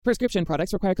Prescription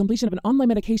products require completion of an online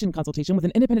medication consultation with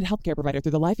an independent healthcare provider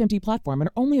through the LifeMD platform and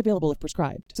are only available if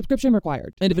prescribed. Subscription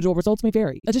required. Individual results may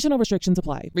vary. Additional restrictions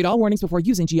apply. Read all warnings before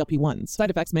using GLP-1s.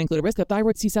 Side effects may include a risk of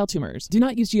thyroid C-cell tumors. Do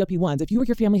not use GLP-1s if you or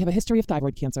your family have a history of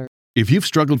thyroid cancer. If you've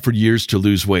struggled for years to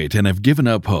lose weight and have given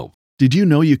up hope, did you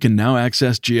know you can now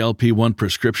access GLP-1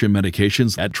 prescription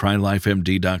medications at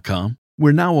TryLifeMD.com?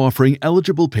 We're now offering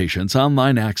eligible patients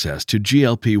online access to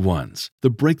GLP-1s, the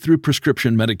breakthrough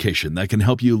prescription medication that can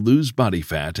help you lose body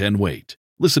fat and weight.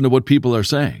 Listen to what people are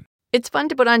saying. It's fun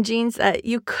to put on jeans that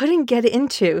you couldn't get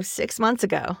into 6 months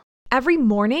ago. Every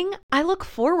morning, I look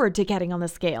forward to getting on the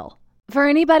scale. For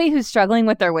anybody who's struggling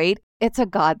with their weight, it's a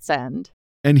godsend.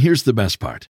 And here's the best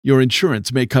part. Your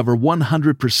insurance may cover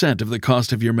 100% of the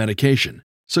cost of your medication.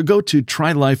 So go to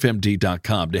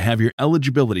TryLifeMD.com to have your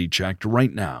eligibility checked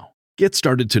right now. Get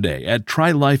started today at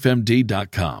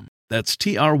TryLifeMD.com. That's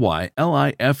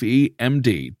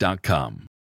TryLifeMD.com.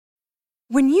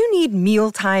 When you need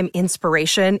mealtime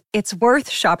inspiration, it's worth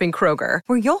shopping Kroger,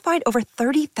 where you'll find over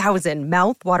 30,000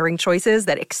 mouth-watering choices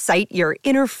that excite your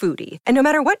inner foodie. And no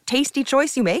matter what tasty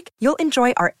choice you make, you'll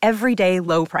enjoy our everyday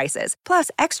low prices, plus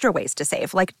extra ways to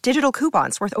save, like digital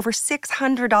coupons worth over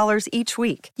 $600 each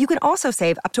week. You can also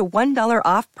save up to $1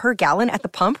 off per gallon at the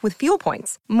pump with fuel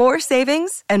points. More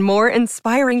savings and more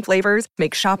inspiring flavors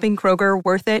make shopping Kroger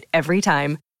worth it every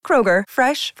time. Kroger,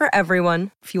 fresh for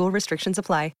everyone. Fuel restrictions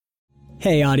apply.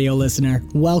 Hey, audio listener.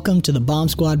 Welcome to the Bomb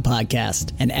Squad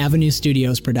podcast, an Avenue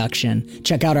Studios production.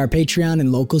 Check out our Patreon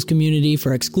and Locals community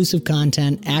for exclusive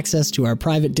content, access to our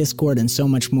private Discord, and so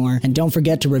much more. And don't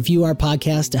forget to review our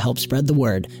podcast to help spread the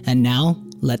word. And now,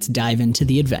 let's dive into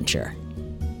the adventure.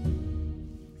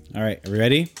 All right, are we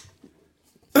ready?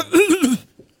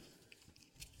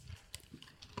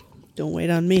 Don't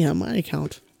wait on me on my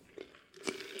account.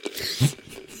 He's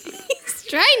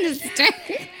trying to start.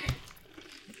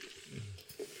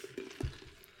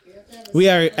 We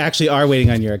are waiting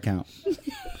on your account.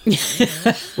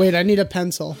 Wait, I need a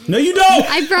pencil. No, you don't!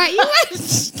 I brought you one.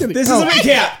 This is a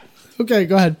recap. Okay,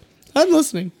 go ahead. I'm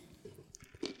listening.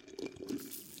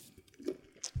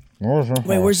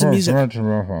 Wait, where's the music?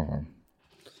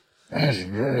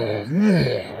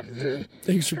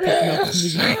 Thanks for picking up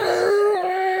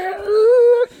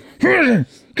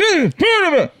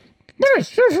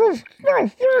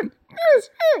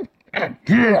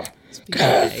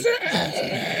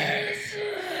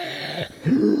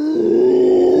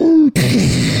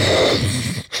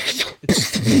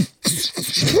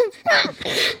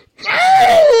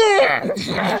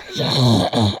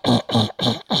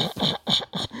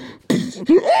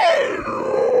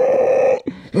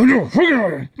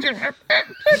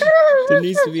There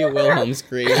needs to be a Wilhelm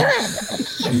scream.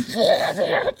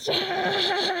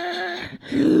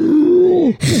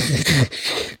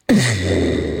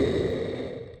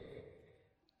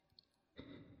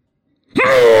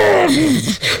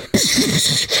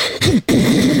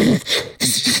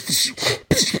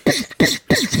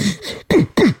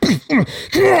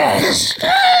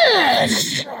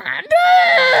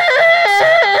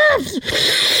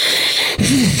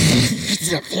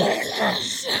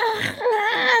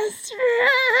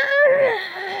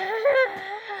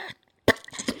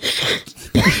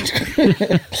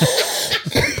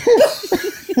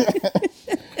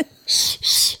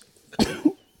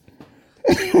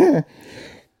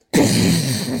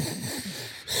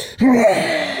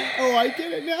 Oh, I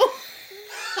get it now.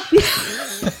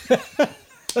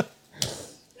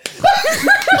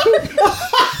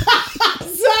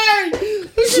 Sorry.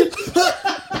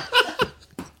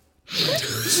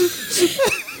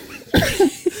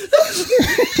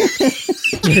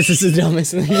 This is the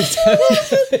dumbest thing that's happened.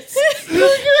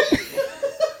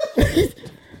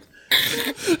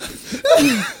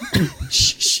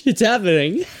 Shh, it's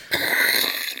happening.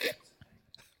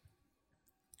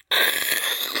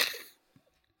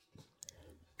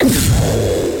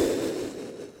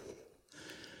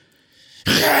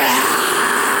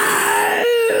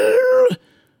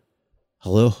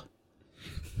 Hello?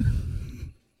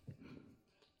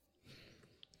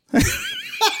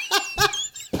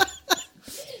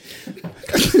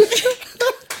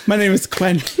 My name is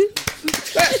Quinn.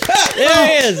 There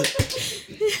he is.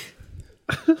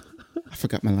 I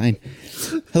forgot my line.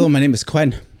 Hello, my name is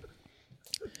Quinn.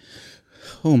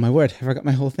 Oh, my word. I forgot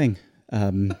my whole thing.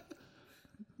 What's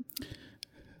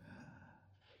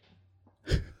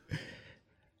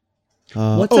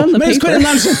on the my name's paper? Quinn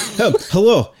Landrinson.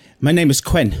 Hello, my name is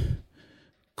Quinn.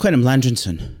 Quinn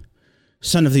Landrinson,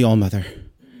 son of the All-Mother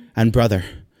and brother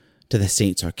to the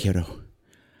Saints Arkero.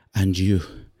 And you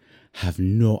have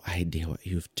no idea what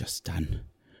you've just done,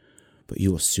 but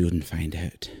you will soon find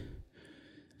out.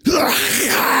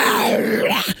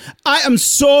 I am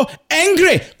so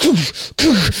angry. Who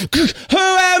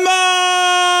am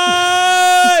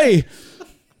I?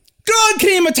 Go on,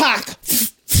 cream attack.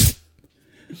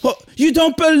 Oh, you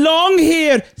don't belong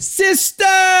here, sister.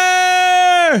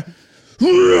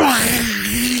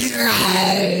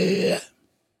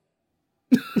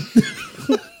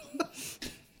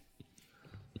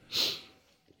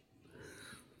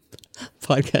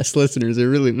 Podcast listeners are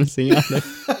really missing out.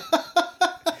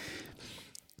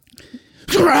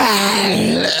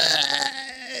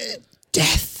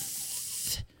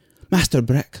 Death. Master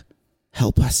Brick,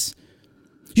 help us.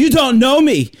 You don't know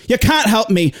me. You can't help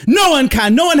me. No one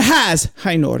can. No one has.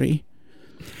 Hi, Nori.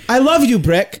 I love you,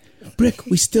 Brick. Brick,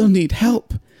 we still need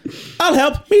help. I'll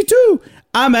help. Me too.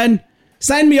 I'm in.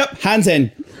 Sign me up. Hands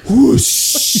in.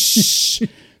 Whoosh.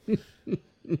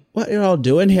 What are you all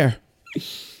doing here?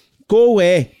 Go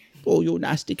away. Oh, you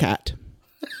nasty cat.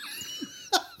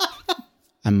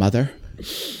 And Mother,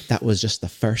 that was just the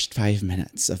first 5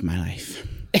 minutes of my life.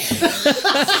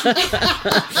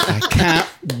 I can't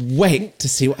wait to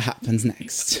see what happens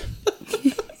next.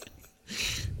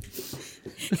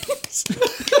 Is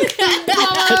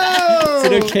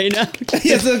it okay now?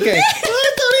 Yes, okay.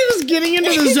 I thought he was getting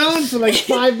into the zone for like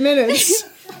 5 minutes.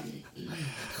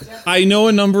 I know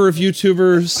a number of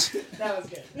YouTubers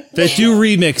that do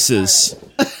remixes.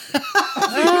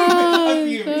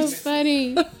 Oh, so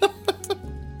funny.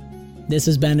 This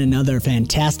has been another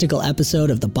fantastical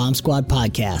episode of the Bomb Squad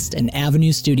podcast, an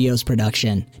Avenue Studios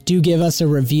production. Do give us a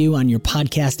review on your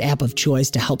podcast app of choice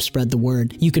to help spread the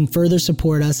word. You can further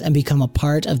support us and become a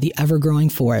part of the ever-growing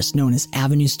force known as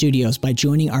Avenue Studios by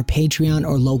joining our Patreon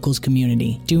or Locals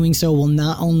community. Doing so will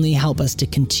not only help us to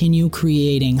continue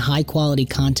creating high-quality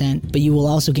content, but you will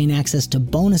also gain access to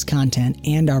bonus content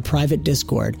and our private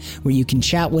Discord, where you can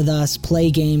chat with us, play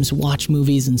games, watch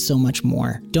movies, and so much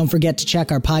more. Don't forget to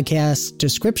check our podcast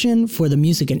description for the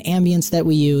music and ambience that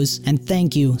we use, and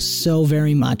thank you so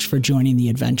very much for joining the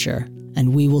adventure,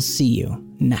 and we will see you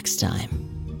next time.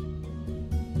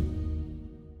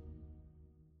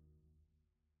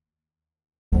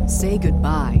 Say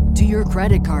goodbye to your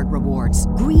credit card rewards.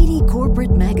 Greedy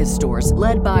corporate mega stores,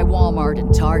 led by Walmart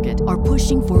and Target, are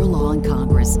pushing for a law in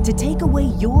Congress to take away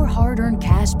your hard-earned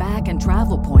cash back and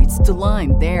travel points to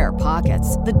line their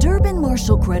pockets. The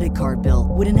Durbin-Marshall credit card bill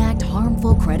would enact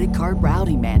harmful credit card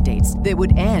routing mandates that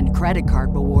would end credit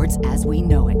card rewards as we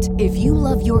know it. If you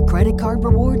love your credit card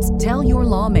rewards, tell your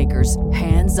lawmakers,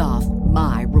 hands off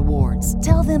my rewards.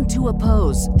 Tell them to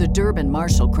oppose the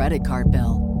Durbin-Marshall credit card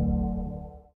bill.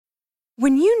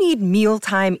 When you need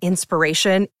mealtime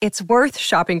inspiration, it's worth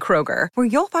shopping Kroger, where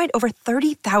you'll find over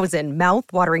 30,000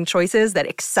 mouth-watering choices that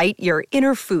excite your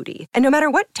inner foodie. And no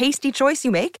matter what tasty choice you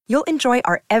make, you'll enjoy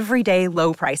our everyday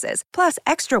low prices, plus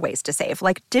extra ways to save,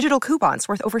 like digital coupons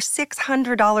worth over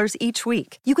 $600 each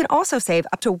week. You can also save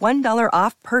up to $1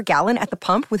 off per gallon at the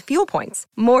pump with fuel points.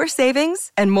 More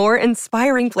savings and more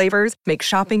inspiring flavors make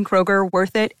shopping Kroger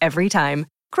worth it every time.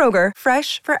 Kroger,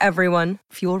 fresh for everyone.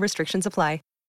 Fuel restrictions apply.